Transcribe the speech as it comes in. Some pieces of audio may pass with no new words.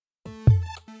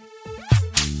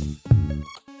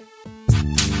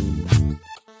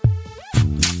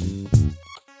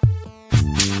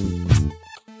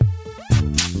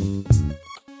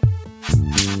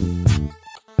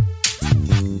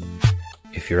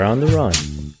you're on the run,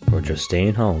 or just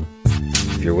staying home,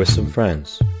 if you're with some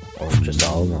friends, or just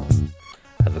all alone,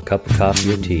 have a cup of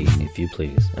coffee or tea, if you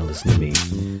please, and listen to me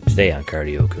today on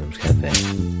Cardio Coombs Cafe.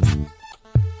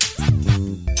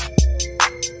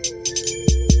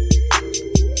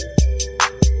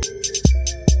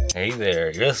 Hey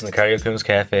there, you're listening to Cardio Coombs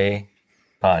Cafe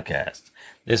podcast.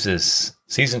 This is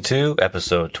season 2,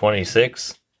 episode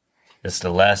 26. It's the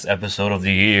last episode of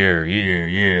the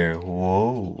year.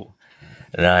 Whoa.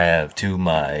 And I have to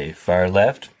my far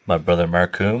left, my brother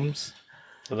Mark Coombs.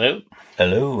 Hello.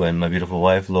 Hello, and my beautiful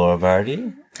wife, Laura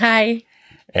Vardy. Hi.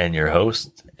 And your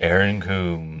host, Aaron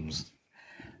Coombs.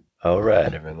 All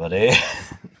right, everybody.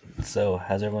 So,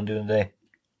 how's everyone doing today?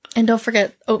 And don't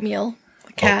forget oatmeal.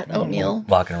 The cat oatmeal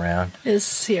Walking around.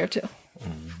 is here too.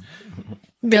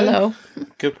 Below.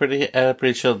 Good,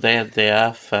 pretty chill day. Had the day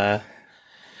off.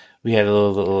 We had a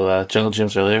little jungle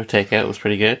gyms earlier. Takeout was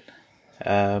pretty good.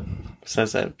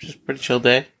 Besides that, just pretty chill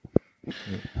day.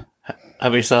 How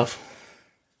about yourself?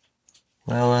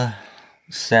 Well,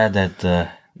 sad that the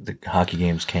hockey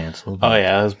game's canceled. Oh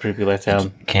yeah, it was a pretty big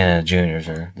letdown. Canada Juniors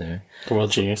are there. The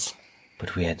World Juniors.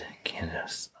 But we had Canada.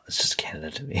 It's just Canada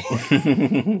to me.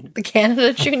 The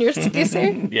Canada Juniors, did you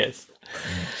say? Yes.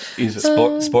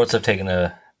 Sports have taken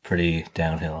a pretty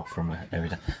downhill from every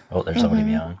time. Oh, there's somebody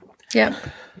beyond. Yeah.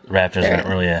 Raptors aren't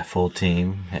really a full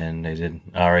team, and they did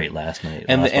all right last night.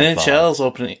 And the NHL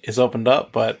is opened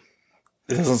up, but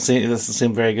it doesn't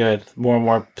seem very good. More and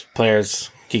more players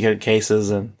keep getting cases,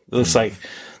 and it looks like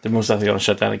they're most likely going to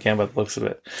shut down again. By the looks of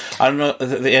it, I don't know.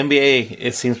 The NBA,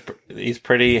 it seems he's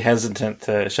pretty hesitant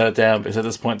to shut it down because at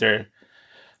this point they're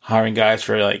hiring guys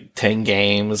for like 10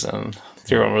 games, and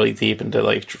they're going really deep into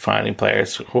like finding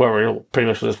players. Whoever pretty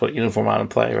much will just put uniform on and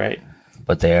play, right?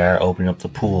 But they are opening up the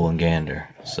pool in Gander,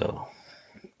 so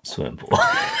swimming pool.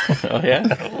 Oh yeah,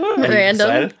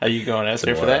 Random. Are you going out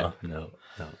there for that? No.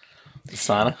 The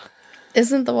sauna.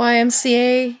 Isn't the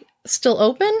YMCA still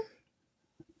open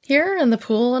here and the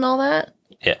pool and all that?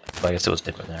 Yeah, but I guess it was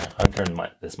different there. I'm turning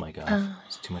this mic off.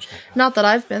 It's too much. Not that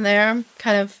I've been there. I'm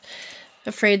kind of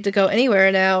afraid to go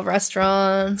anywhere now.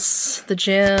 Restaurants, the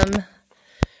gym.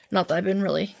 Not that I've been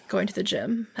really going to the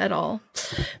gym at all,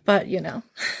 but you know.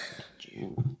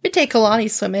 We take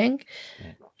Kalani swimming.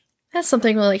 Yeah. That's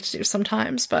something we like to do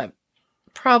sometimes, but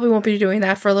probably won't be doing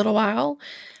that for a little while.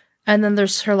 And then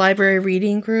there's her library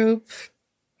reading group.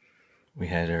 We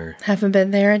had her Haven't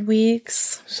been there in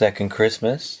weeks. second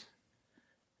Christmas,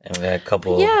 and we had a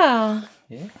couple. Yeah.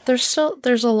 Yeah.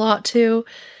 There's a lot to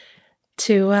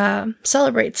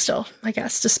celebrate still, I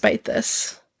guess, despite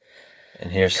this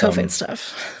And here's COVID some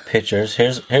stuff. pictures.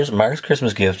 Here's Mark's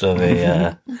Christmas gift of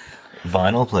a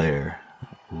vinyl player.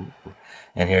 Ooh.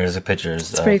 And here's the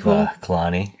pictures of pretty cool.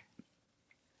 Kalani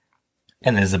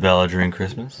and Isabella during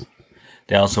Christmas.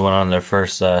 They also went on their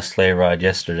first sleigh ride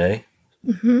yesterday.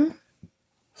 Mm-hmm.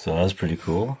 So that was pretty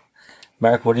cool.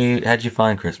 Mark, how'd you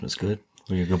find Christmas? Good?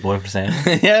 Were you a good boy for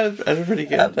Santa? Yeah, I was pretty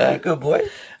good. Good boy.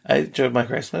 I enjoyed my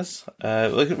Christmas.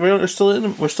 Look, we're still in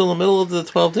the middle of the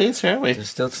 12 days here, aren't we? There's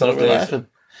still So 12 we're days. laughing.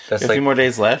 That's A like few more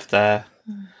days left.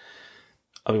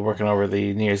 I'll be working over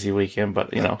the New Year's Eve weekend, but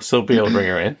still be able to bring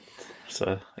her in.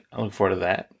 So I look forward to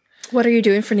that. What are you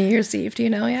doing for New Year's Eve? Do you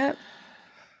know yet?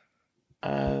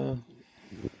 I'm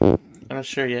not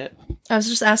sure yet. I was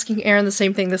just asking Aaron the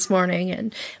same thing this morning,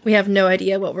 and we have no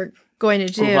idea what we're going to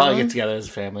do. We'll probably get together as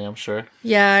a family, I'm sure.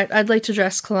 Yeah, I'd like to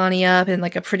dress Kalani up in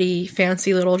like a pretty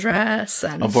fancy little dress.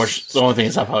 And Unfortunately, the only thing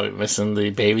is I'll probably be missing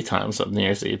the baby times of New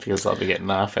Year's Eve because I'll be getting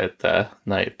off at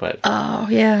night. But oh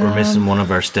yeah, we're missing one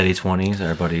of our steady 20s.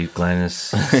 Our buddy Glenn is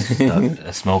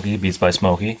stuck. Smokey, Beats by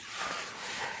Smokey,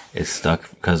 is stuck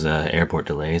because of airport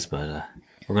delays. But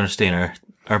we're going to stay in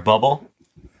our bubble.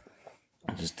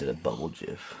 I just did a bubble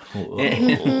gif.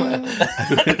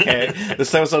 okay,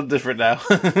 this time something different now.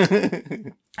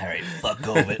 All right, fuck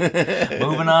COVID.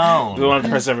 Moving on. We want to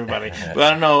impress everybody. But I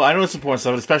don't know. I know it's important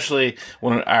stuff, especially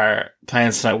when our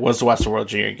plans tonight was to watch the World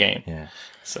Junior game. Yeah.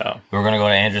 So We're going to go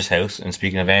to Andrew's house. And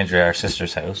speaking of Andrew, our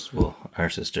sister's house. Well, our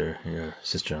sister, your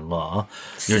sister-in-law.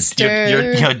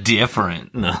 You're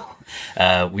different. No.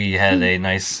 We had a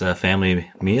nice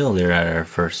family meal there at our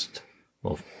first,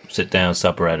 sit-down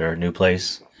supper at our new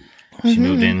place. She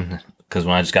moved in because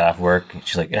when I just got off work,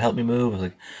 she's like, help me move. I was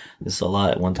like, this is a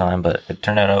lot at one time, but it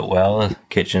turned out well. The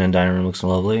kitchen and dining room looks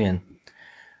lovely. And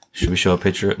should we show a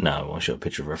picture? No, we won't show a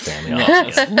picture of our family.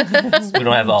 We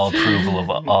don't have all approval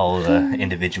of all the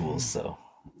individuals, so.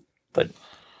 But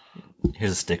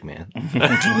here's a stick man.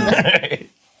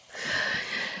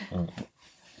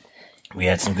 We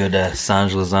had some good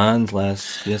Sange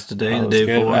lasagnes yesterday, Oh, the it was day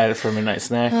good. before. I had it for a midnight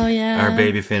snack. Oh yeah. Our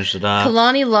baby finished it off.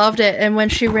 Kalani loved it, and when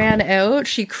she ran out,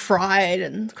 she cried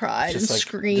and cried and Just like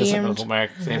screamed. Uncle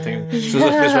Mark, same thing. She was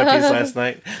finished my piece last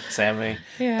night. Sammy,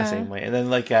 Yeah. the same way. And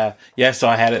then so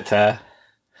I had it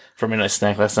for midnight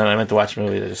snack last night. I meant to watch a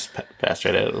movie that just passed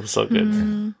right out. It was so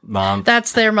good. Mom,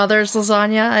 That's their mother's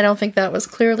lasagna. I don't think that was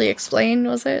clearly explained,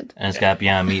 was it? and it's got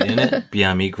Beyond Meat in it,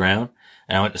 Beyond Meat ground.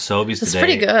 And I went to Sobeys It's today.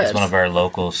 pretty good. It's one of our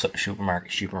local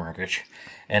supermarkets.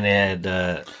 And they had,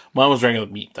 Mine was regular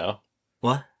meat though.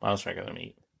 what? Mine was regular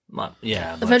meat.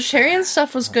 Yeah. The But vegetarian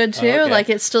stuff was good too. okay. Like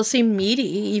it still seemed meaty,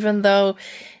 even though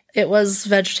it was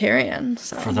vegetarian.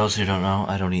 So. for those who don't know,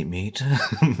 I don't eat meat.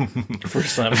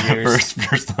 First time in years.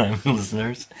 First time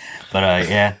listeners. But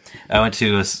yeah, I went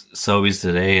to Sobeys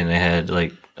today and they had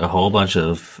like a whole bunch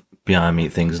of Beyond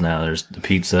Meat things now. There's the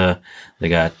pizza. They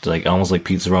got like almost like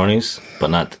pizzaronis, but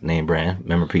not the name brand.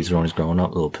 Remember pizzaronis growing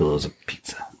up? Little pillows of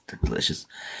pizza. They're delicious.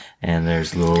 And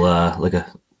there's little like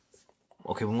a.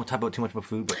 Okay, we won't talk about too much about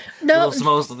food, but No.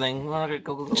 little samosa thing.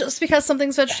 Go. Just because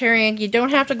something's vegetarian, you don't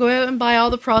have to go out and buy all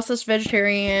the processed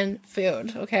vegetarian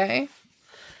food, okay?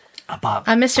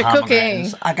 I miss your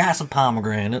cooking. I got some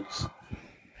pomegranates.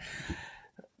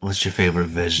 What's your favorite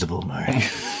vegetable, Mark?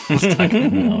 No,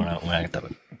 we're not gonna talk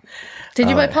about. Did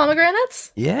you buy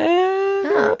pomegranates? Yeah.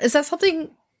 Oh, is that something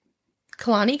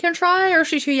Kalani can try, or is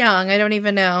she too young? I don't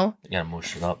even know. You gotta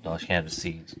mush it up, though. She can't have the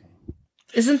seeds.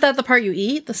 Isn't that the part you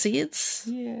eat, the seeds?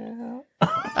 Yeah.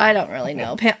 I don't really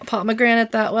know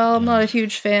pomegranate that well. I'm not a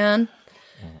huge fan.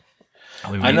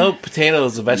 I know potato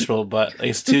is a vegetable, but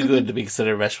it's too good to be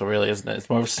considered a vegetable, really, isn't it? It's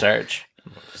more of a starch.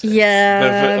 Yeah.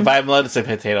 But if I'm allowed to say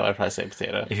potato, I'd probably say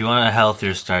potato. If you want a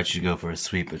healthier starch, you go for a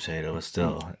sweet potato. But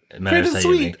still, it matters Pretty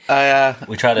how you sweet. make.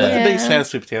 We try to. I'm Yeah. the biggest fan of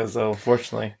sweet potatoes, though,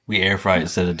 unfortunately. We air fry it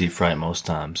instead of deep fry it most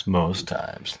times.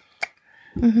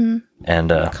 Mm-hmm. And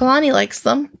Kalani likes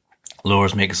them.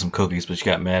 Laura's making some cookies, but she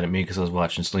got mad at me because I was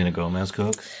watching Selena Gomez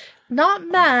cook. Not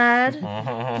mad,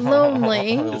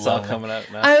 lonely. It's all coming out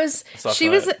now. He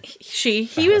was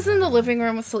in the living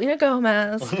room with Selena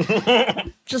Gomez,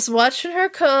 just watching her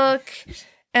cook,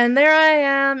 and there I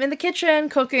am in the kitchen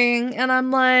cooking, and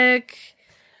I'm like,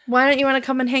 why don't you want to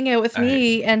come and hang out with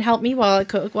me and help me while I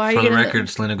cook? Why are For you the gonna record,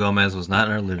 Selena Gomez was not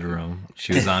in our living room.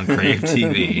 She was on Crave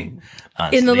TV.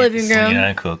 On In the living room. Selena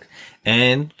and Cook.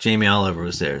 And Jamie Oliver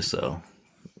was there, so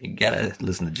you gotta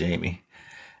listen to Jamie.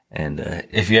 And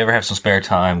if you ever have some spare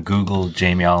time, Google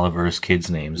Jamie Oliver's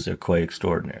kids' names. They're quite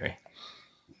extraordinary.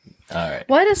 All right.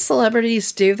 Why do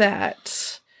celebrities do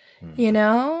that? You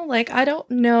know, like I don't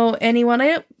know anyone.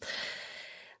 I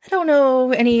don't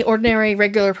know any ordinary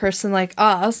regular person like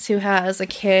us who has a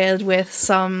kid with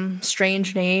some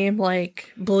strange name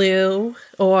like Blue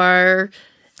or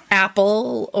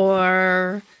Apple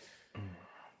or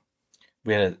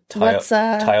We had a What's,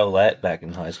 Tiolette back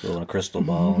in high school and a crystal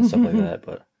ball and stuff like that,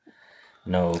 but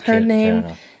no. Her name- I don't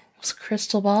know. was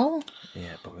Crystal Ball.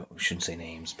 Yeah, but we shouldn't say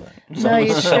names, but No,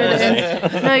 you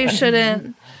shouldn't. No, you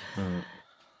shouldn't.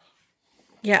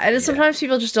 Yeah, and sometimes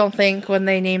people just don't think when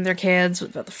they name their kids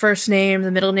about the first name,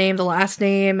 the middle name, the last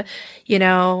name. You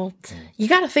know, you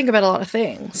got to think about a lot of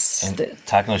things. And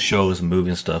talking about shows and movies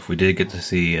and stuff, we did get to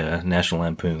see National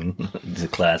Lampoon, the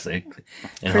classic,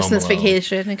 and Christmas Home Alone.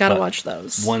 Vacation, I got to But watch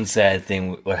those. One sad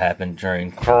thing what happened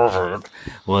during COVID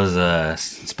was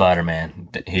Spider-Man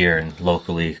here and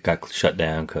locally got shut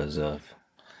down because of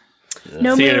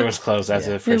No Theater movie, was closed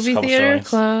after the first movie couple theater showings.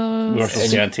 closed. We were supposed to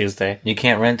see it on Tuesday. you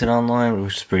can't rent it online,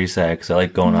 which is pretty sad because I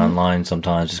like going online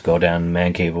sometimes. Just go down to the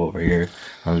man cave over here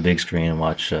on the big screen and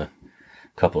watch a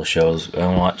couple of shows. I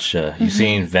want to watch. You've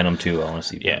seen Venom 2. I want to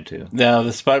see Venom 2. Now,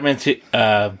 the Spider-Man 2,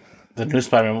 the new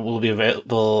Spider-Man will be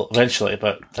available eventually,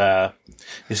 but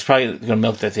it's probably going to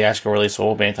milk the theatrical release, so it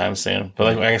won't be anytime soon.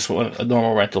 But I guess a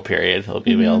normal rental period, it'll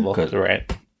be available. Good.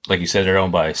 Right. Like you said, they're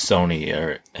owned by Sony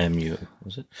or MU.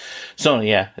 Was it? Sony,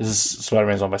 yeah. This is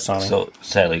Spider-Man's owned by Sony. So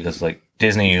sadly, because like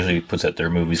Disney usually puts out their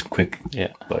movies quick.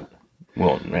 Yeah. But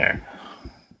well, there.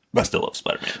 But I still love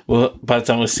Spider-Man. Well, by the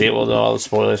time we see it, we'll know all the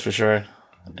spoilers for sure.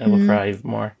 And we'll cry even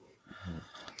more.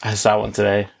 I saw one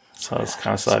today, so it's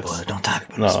kind of sucks. Spoiler, don't talk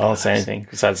about No, I won't spoilers. say anything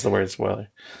besides the word spoiler.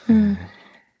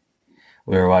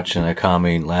 We were watching a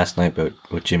comedy last night, but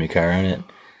with Jimmy Carr in it.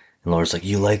 And Laura's like,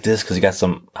 "You like this?" Because he got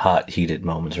some hot, heated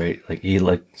moments, right? Like he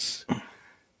likes,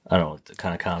 I don't know what the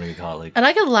kind of comedy you call it. Like, And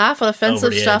I could laugh at offensive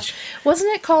Over the stuff. edge.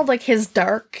 Wasn't it called like his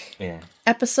dark yeah,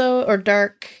 episode or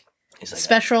dark he's like,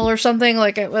 special or something?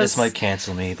 Like it was. "This might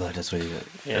cancel me, but that's what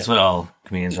that's what all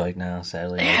comedians are like now."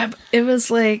 Sadly, Yeah, but it was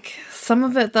like some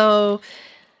of it though.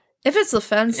 If it's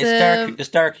offensive, it's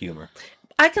dark humor.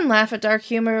 I can laugh at dark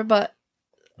humor, but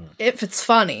if it's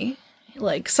funny.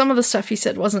 Like, some of the stuff he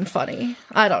said wasn't funny.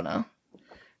 I don't know.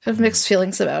 I have mixed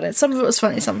feelings about it. Some of it was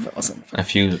funny, some of it wasn't funny. A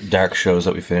few dark shows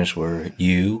that we finished were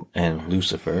You and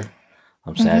Lucifer.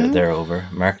 I'm sad that they're over.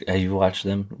 Mark, have you watched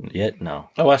them yet? No.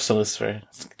 I watched the Lucifer.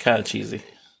 It's kind of cheesy.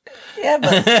 Yeah,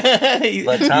 but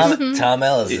Tom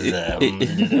Ellis is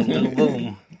boom,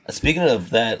 boom. Speaking of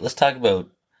that, let's talk about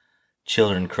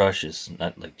children crushes.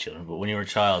 Not like children, but when you were a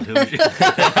child, who was your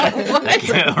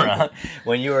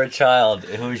when you were a child,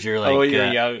 who was your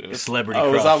young celebrity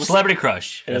crush? Celebrity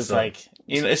crush. It was like,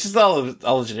 it's just all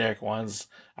the generic ones.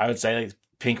 I would say like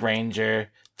Pink Ranger,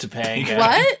 Topanga.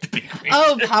 What?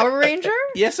 Oh, Power Ranger?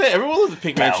 Yes, everyone loves the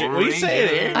Pink Ranger. What are you saying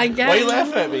here? I guess. Why are you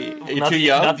laughing at me? Are you too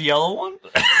young? Not the yellow one?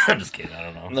 I'm just kidding. I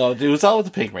don't know. No, dude, it's all with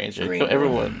the Pink Ranger.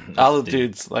 Everyone, all the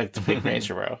dudes like the Pink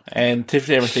Ranger, bro. And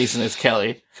Tiffany Amber Thiessen is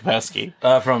Kelly Kapowski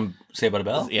from Saved by the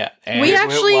Bell. Yeah, and we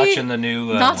actually we're watching the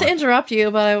new. Not to interrupt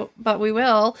you, but we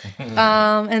will.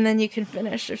 And then you can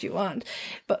finish if you want.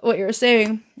 But what you were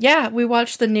saying, yeah, we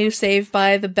watched the new Saved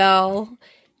by the Bell,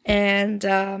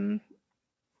 and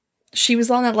she was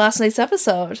on that last night's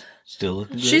episode. Still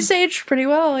looking good. She's aged pretty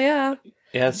well, yeah.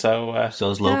 Yeah, so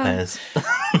is Lopez.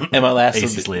 And my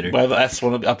last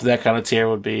one up to that kind of tier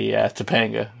would be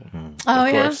Topanga. Oh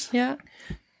yeah.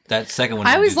 That second one.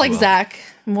 I always like Zach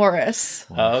Morris.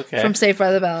 Oh, okay. From Saved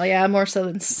by the Bell, yeah, more so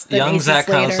than young Aces Zach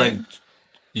kind of later. like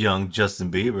young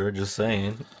Justin Bieber. Just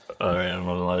saying. All right, I don't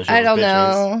know a lot of I don't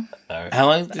know. Right. How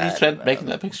long did you spend making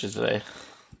that picture today?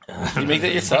 Did you make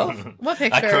that yourself? What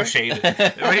picture? I crocheted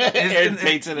it. Right? Aaron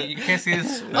paints in it. You can't see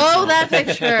this. Oh, that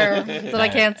picture that I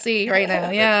can't see right now.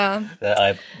 Yeah.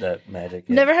 That magic.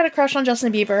 Yeah. Never had a crush on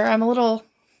Justin Bieber. I'm a little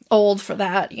old for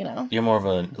that, You're more of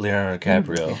a Leonardo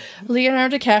DiCaprio.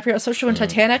 Leonardo DiCaprio, especially when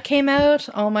Titanic came out.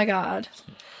 Oh my god.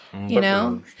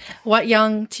 What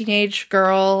young teenage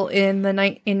girl in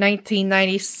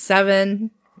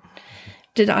 1997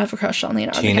 did not have a crush on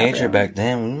Leonardo Teenager DiCaprio? back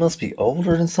then. We must be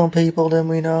older than some people than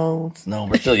we know. No,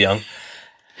 we're still young.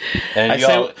 And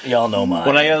y'all know mine.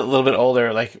 When I got a little bit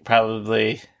older, like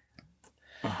probably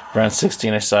around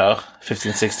 16 or so,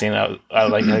 15, 16, I would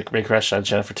like a big crush on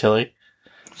Jennifer Tilly.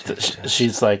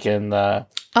 She's like in I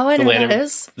know who that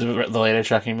is. the later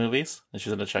Chucky movies.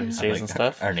 She's in the Chucky series and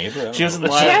stuff. Our neighbor. She was in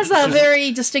the She has a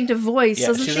very distinctive voice,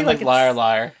 doesn't she's she? in like Liar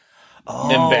Liar. Oh,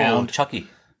 Inbound. Chucky.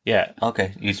 Yeah.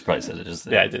 Okay, you probably said it just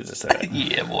there. Yeah, I did just say that.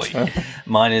 Yeah, boy.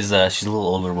 Mine is she's a little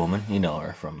older woman. You know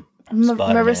her from Spider-Man.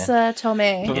 Marissa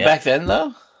Tomei. But back then,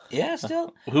 though, Yeah,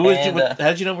 still. who was you? How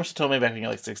did you know Marissa Tomei back when you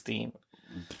were like 16?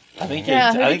 I think. Who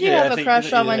did you have a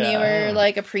crush on when you were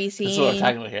like a preteen? That's what I'm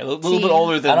talking about here. A little bit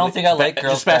older than. I don't think I like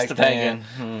girls just past back Topanga.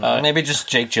 then. Maybe just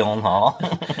Jake Gyllenhaal.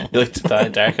 You like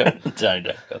Donnie Darko? Donnie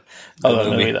Darko. Oh, that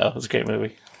movie though. It was a great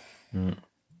movie.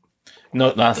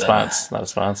 No, not a sponsor. Not a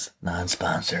sponsor.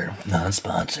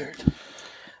 Non-sponsored.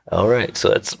 All right, so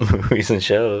that's movies and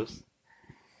shows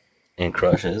and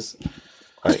crushes.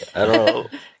 I don't know.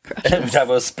 We talk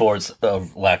about sports,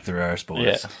 lack thereof sports.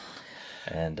 Yeah.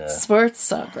 And Sports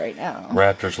suck right now.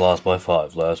 Raptors lost by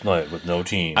 5 last night with no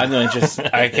team. I know.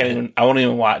 I won't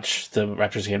even watch the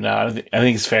Raptors game now. I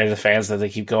think it's fair to the fans that they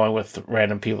keep going with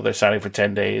random people they're signing for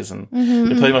 10 days, and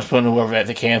they pretty much put in whoever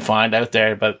they can find out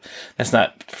there. But that's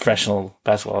not professional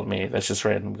basketball to me. That's just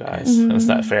random guys, and it's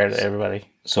not fair to everybody.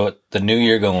 So the new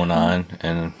year going on,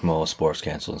 and sports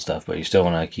canceled and stuff, but you still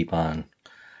want to keep on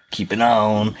keeping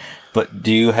on. But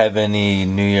do you have any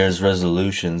New Year's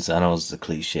resolutions? I know it's a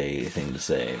cliche thing to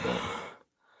say, but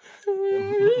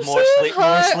more sleep.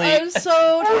 I'm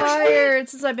so tired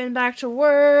since I've been back to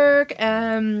work,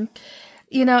 and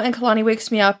Kalani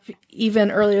wakes me up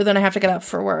even earlier than I have to get up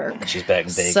for work. She's back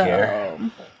in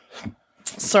daycare.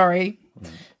 So, sorry,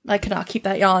 I cannot keep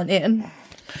that yawn in.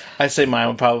 I'd say mine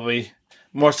would probably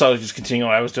more so just continue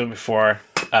what I was doing before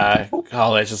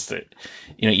holidays, just to,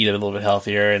 eat a little bit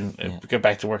healthier and get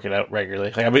back to working out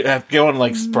regularly. Like I'm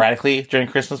going sporadically during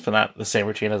Christmas, but not the same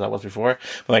routine as I was before.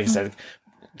 But like I said,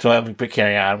 so I'll be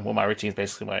carrying on with my routines,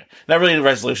 basically. Not really the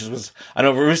resolutions. Was I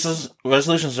know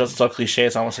resolutions are so cliche.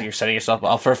 It's almost like you're setting yourself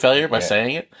up for failure by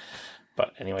saying it.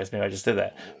 But anyways, maybe I just did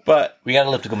that. But we got an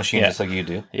elliptical machine just like you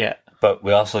do. Yeah. But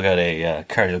we also got a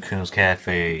Cardio Coons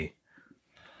Cafe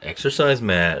exercise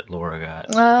mat Laura got.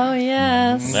 Oh,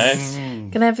 yes. Nice.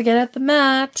 Gonna have to get at the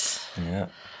mat. Yeah.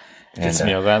 Get some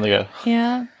meal down to go.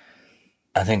 Yeah.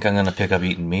 I think I'm gonna pick up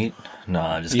eating meat. No,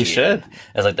 I'm just kidding. You should.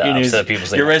 That's like the opposite of people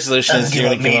saying. Your resolution is you're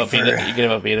gonna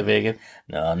give up being a vegan.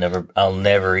 No, I'll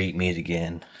never eat meat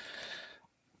again.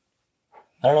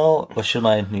 I don't know. What should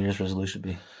my New Year's resolution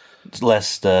be? It's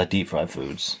less deep fried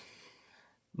foods.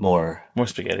 More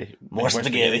spaghetti. More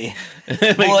spaghetti.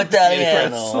 Make More spaghetti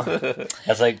Italiano. first.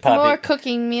 That's like More Poppy.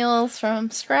 cooking meals from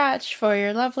scratch for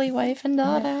your lovely wife and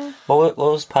daughter. What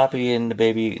was Poppy and the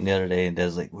baby the other day? And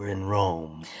Dad's like, we're in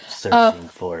Rome searching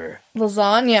for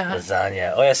Lasagna.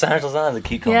 lasagna. Oh yeah, Sandra's lasagna. They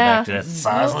keep coming Yeah. back to that.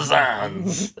 Sandra's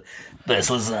lasagnas. Best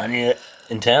lasagna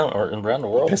in town or around the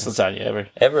world. Best lasagna ever.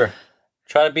 Ever.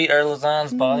 Try to beat our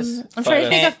lasagnas, boys. I'm trying to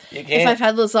think You if can't. I've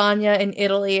had lasagna in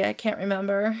Italy. I can't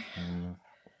remember.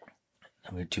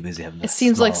 We're too busy having It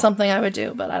seems like something I would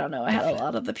do, but I don't know. I had a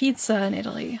lot of the pizza in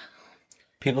Italy.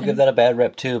 People give that a bad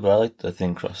rep too, but I like the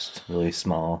thin crust, really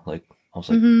small, like almost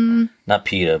like not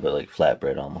pita, but like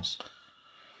flatbread almost.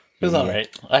 It was alright.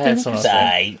 I had some of that.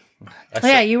 Sigh. Oh,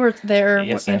 yeah, you were there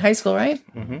Yes, in I- high school, right?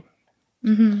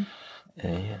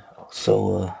 Yeah.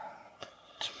 So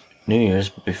New Year's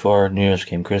before New Year's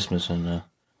came Christmas, and I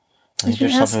think you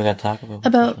there's ask something we got to talk about.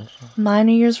 About my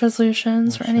New Year's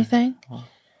resolutions or anything?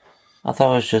 I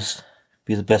thought it was just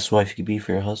be the best wife you could be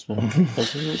for your husband.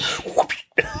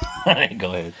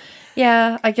 Go ahead.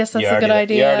 Yeah, I guess that's You a already good that-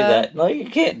 idea. You already that. No, you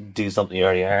can't do something you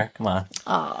already are. Come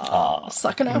on.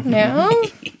 Sucking up now.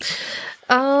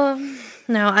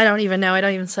 No, I don't even know. I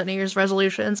don't even set New Year's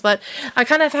resolutions, but I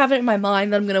kind of have it in my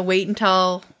mind that I'm going to wait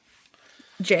until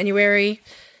January,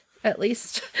 at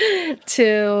least,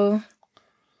 to,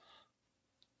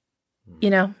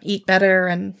 eat better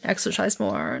and exercise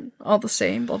more and all the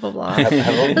same, blah, blah, blah.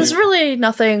 There's really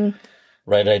nothing.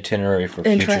 Right itinerary for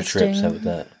future Interesting. trips. How about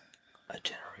that?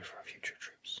 Itinerary for future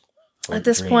trips. Or At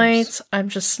this dreams. point, I'm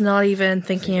just not even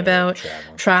thinking about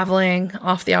traveling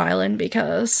off the island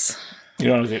because, You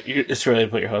don't. It's really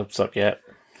put your hopes up yet.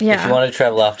 If you yeah. want to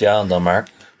travel off the island, though, Mark,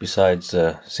 besides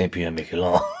St. Pierre and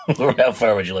Miquelon, how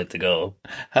far would you like to go?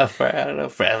 How far? I don't know.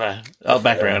 Forever. I'll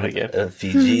back around again.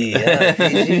 Fiji. Yeah,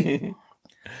 Fiji.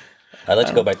 I'd like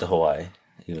to go back to Hawaii.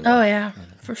 Even though- Oh, yeah,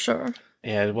 for sure.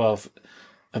 Yeah. Well,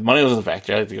 if money was a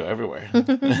factor, I'd like to go everywhere.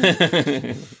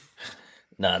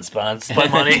 Non-spons. By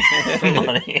money.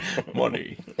 Money.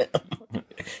 Money.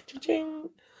 Cha-ching.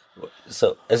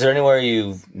 So, is there anywhere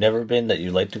you've never been that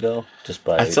you'd like to go? Just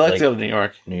by I'd still like to go to New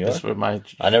York. New York? That's where my.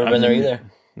 I've never been there either.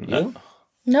 You?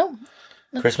 No.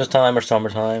 Christmas time or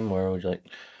summertime? Where would you like?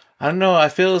 I don't know. I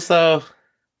feel as though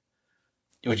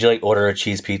Would you like order a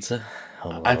cheese pizza?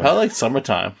 Oh, I probably like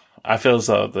summertime. I feel as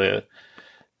though the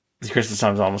Christmas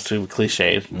time is almost too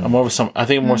cliched. I'm more of a summer. I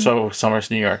think more so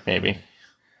summer's New York, maybe.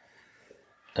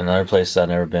 Another place I've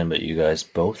never been, but you guys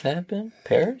both have been?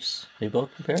 Paris? You both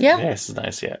been Paris? Yeah. Yes, it's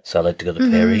nice. Yeah. So I'd like to go to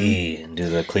Paris and do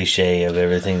the cliche of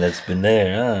everything that's been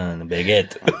there. The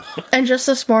baguette. And just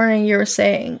this morning, you were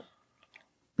saying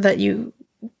that you'd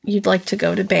like to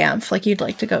go to Banff, like you'd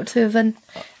like to go to the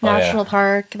national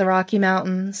park, the Rocky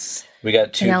Mountains. We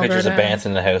got two In pictures of Alberta. Banff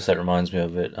in the house that reminds me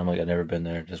of it. I'm like, I've never been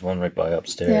there. There's one right by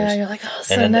upstairs. Yeah, you're like, oh,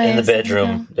 so and in, nice. in the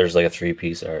bedroom, there's like a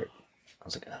 3-piece art. I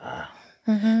was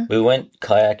like, We went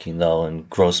kayaking though in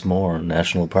Grossmore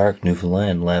National Park,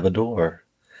 Newfoundland, Labrador.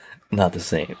 Not the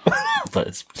same, but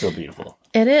it's still beautiful.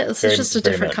 It is. Very- It's just a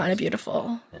very different nice. kind of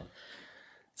beautiful.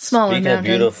 Smaller Speaking of mountains.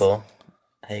 beautiful,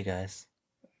 hey guys,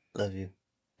 love you.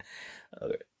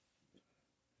 Okay.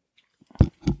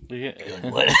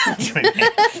 What?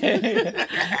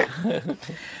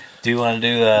 Do you want to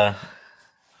do a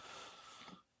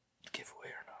giveaway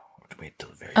or no? Or wait till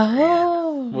the very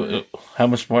Oh. How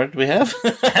much more do we have?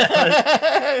 That's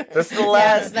the That's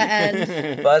last. the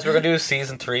end. Guys, we're gonna do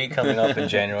season 3 coming up in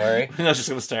January. No, it's just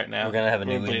gonna start now. We're gonna have a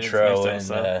new We'll play this intro next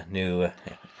and episode. new.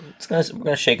 We're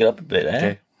gonna shake it up a bit, eh?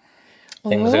 Okay.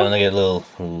 Things are Ooh. gonna get a little.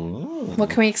 Ooh. What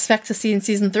can we expect to see in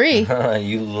season 3?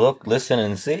 You look, listen,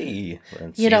 and see.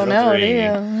 You don't know, do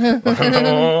you?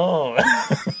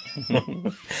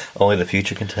 Only the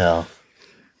future can tell.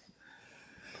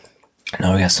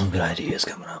 Now we got some good ideas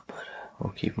coming up, but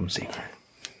we'll keep them secret.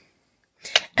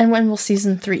 And when will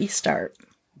season 3 start?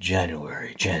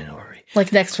 January.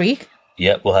 Like next week?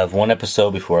 Yep, we'll have one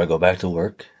episode before I go back to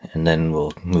work, and then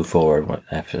we'll move forward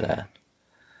after that.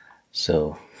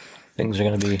 So things are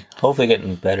going to be hopefully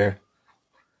getting better.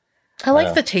 I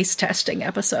like the taste testing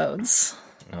episodes.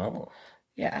 Oh.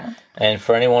 Yeah. And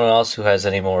for anyone else who has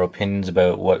any more opinions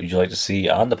about what you'd like to see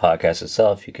on the podcast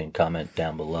itself, you can comment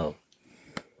down below.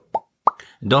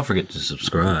 And don't forget to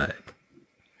subscribe.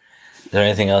 Is there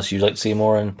anything else you'd like to see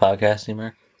more in podcasting,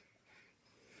 Mark?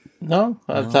 No,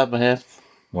 off the top of my head.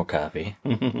 More coffee.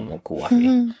 More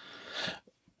coffee.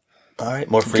 All right,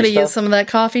 more free Could have stuff. used some of that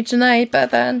coffee tonight,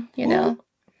 but then, it's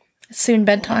soon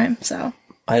bedtime, so.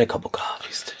 I had a couple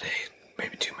coffees today.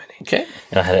 Maybe too many. Okay.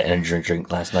 And I had an energy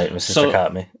drink last night. My sister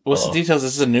caught me. What's the details?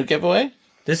 This is a new giveaway?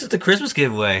 This is the Christmas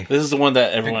giveaway. This is the one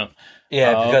that everyone.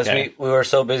 Yeah, Oh, because okay. we were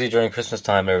so busy during Christmas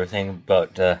time and everything,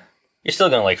 but you're still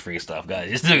gonna like free stuff, guys.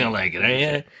 You're still gonna like it, aren't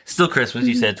you? Still Christmas.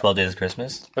 You said 12 days of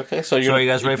Christmas. Okay, so So you're are you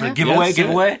guys ready for the Yeah. giveaway? Yes,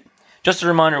 Giveaway? Just a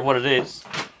reminder of what it is.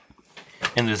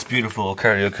 In this beautiful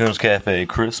Cardio Coombs Cafe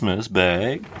Christmas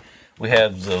bag, we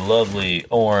have the lovely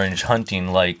orange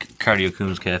hunting-like Cardio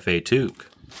Coombs Cafe toque.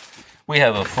 We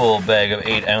have a full bag of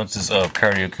 8 ounces of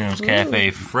Cardio Coombs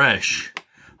Cafe fresh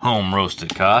home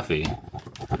roasted coffee.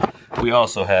 We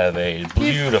also have a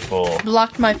beautiful...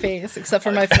 Blocked my face, except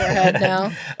for my forehead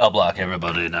now. I'll block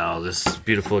everybody now. This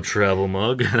beautiful travel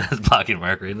mug. That's blocking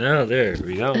Mark right now. There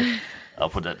we go. I'll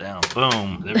put that down.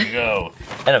 Boom. There we go.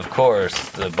 And of course,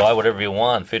 the buy whatever you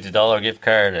want. $50 gift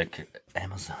card at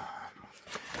Amazon.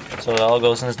 So it all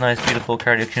goes in this nice, beautiful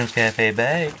Cardio Coombs Cafe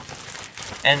bag.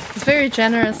 And It's very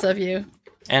generous of you.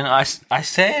 I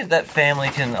say that family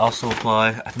can also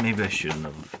apply. Maybe I shouldn't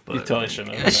have. But, You totally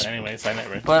shouldn't have. But anyways, I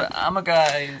never. But I'm a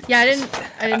guy. Yeah, I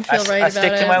didn't feel right I about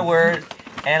stick it. to my word,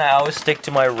 and I always stick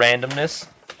to my randomness.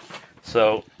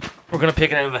 So we're gonna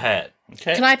pick it out of a hat.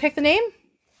 Okay. Can I pick the name?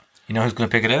 You know who's gonna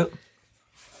pick it out?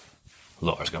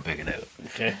 Laura's gonna pick it out.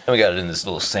 Okay. And we got it in this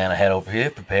little Santa hat over here,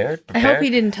 prepared. I hope he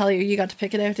didn't tell you got to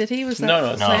pick it out, did he? Was that No,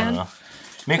 the no, No, plan? no.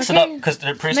 Mix it Okay. up because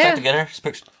they're pretty Yeah. stuck together.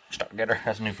 Stuck together.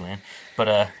 That's a new plan.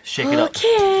 But shake it up.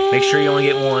 Okay. Make sure you only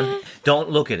get one. Don't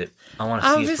look at it. I want to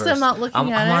see it Obviously, first. I'm not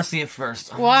looking at I it. want to see it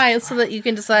first. Why? So that you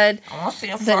can decide I want to see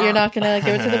it first. that you're not going to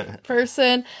give it to the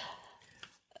person.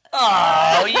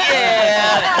 Oh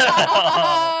yeah.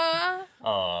 Ah.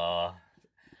 Aw.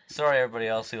 Sorry, everybody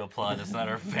else who applied. That's not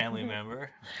our family member.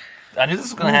 I knew this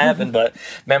was going to happen, but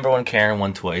remember when Karen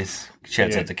won twice?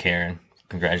 Shouts Yeah. out to Karen.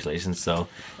 Congratulations. So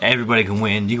everybody can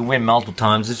win. You can win multiple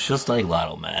times. It's just like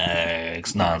Lotto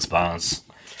Max, non-spons.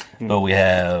 But we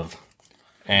have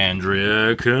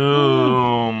Andrea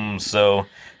Coombs. So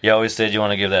you always said you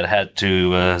want to give that hat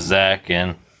to Zach,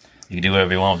 and you can do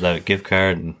whatever you want with that gift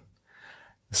card and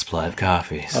a supply of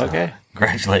coffee. So Okay.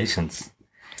 Congratulations.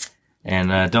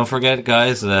 And don't forget,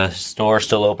 guys, the store's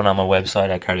still open on my website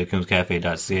at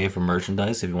cardiocoomscafe.ca for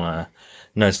merchandise. If you want a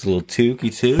nice little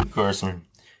toque or some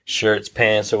shirts,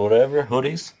 pants, or whatever,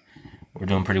 hoodies, we're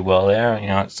doing pretty well there. You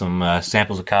know, some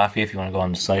samples of coffee if you want to go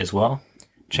on the site as well.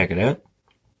 Check it out.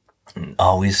 And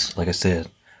always, like I said,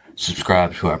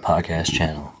 subscribe to our podcast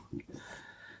channel.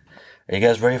 Are you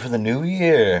guys ready for the new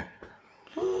year?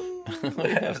 We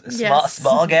have Yes.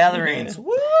 small gatherings.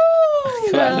 Woo!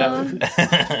 Well,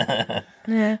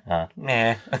 yeah.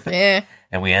 Meh. Yeah.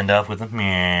 And we end up with a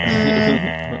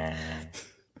meh.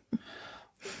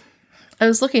 I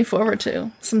was looking forward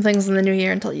to some things in the new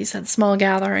year until you said small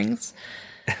gatherings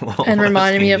Well, and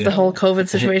reminded me of you the know. whole COVID Even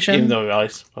situation. though we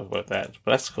always spoke about that,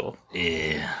 but that's cool.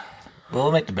 Yeah. Well,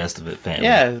 we'll make the best of it, family.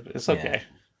 Yeah, it's okay.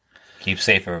 Keep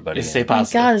safe, everybody. You stay Oh my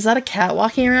positive. god, is that a cat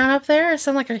walking around up there? It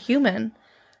sounds like a human.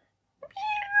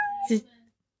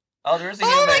 Oh, there is a Oh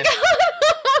human. my god!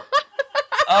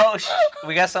 Oh,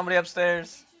 we got somebody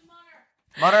upstairs.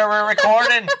 Mother, we're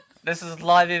recording. This is a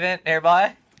live event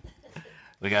nearby.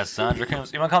 We got Sandra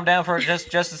Coombs. You want to come down for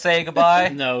just to say goodbye?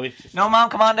 No, No,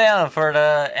 Mom, come on down for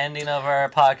the ending of our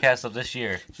podcast of this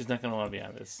year. she's not going to want to be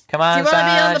on this. Come on, Do you want to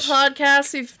be on the Sanj.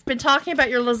 podcast? We've been talking about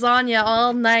your lasagna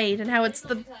all night and how it's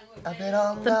the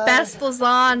best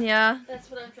lasagna.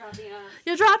 That's what I'm dropping off.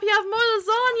 You're dropping off more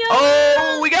lasagna!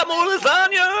 Oh, we got more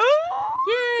lasagna.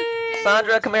 Yay!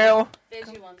 Sandra, come here.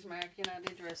 Veggie ones, Mark. You're not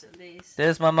interested in these.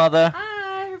 There's my mother.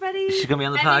 Hi, everybody. She's gonna be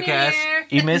on the Happy New podcast. Year.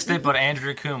 You missed it, but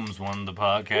Andrea Coombs won the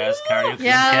podcast. Cardio Coombs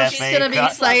Yeah, Cafe she's gonna be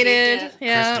excited.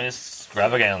 Yeah. Christmas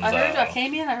extravaganza. I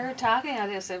came in, I heard talking.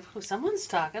 I just said, "Oh, someone's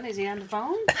talking. Is he on the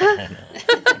phone?"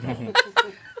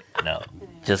 No,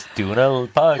 just doing a little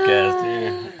podcast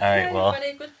here. All right, well,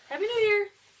 Everybody, good- Happy New Year.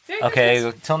 Merry okay.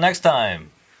 Christmas. Till next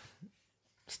time.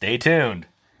 Stay tuned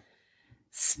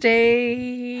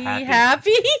Stay Happy.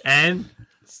 happy. and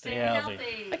Stay healthy.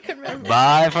 I couldn't remember.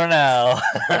 bye for now.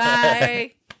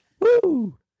 Bye.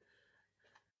 Woo.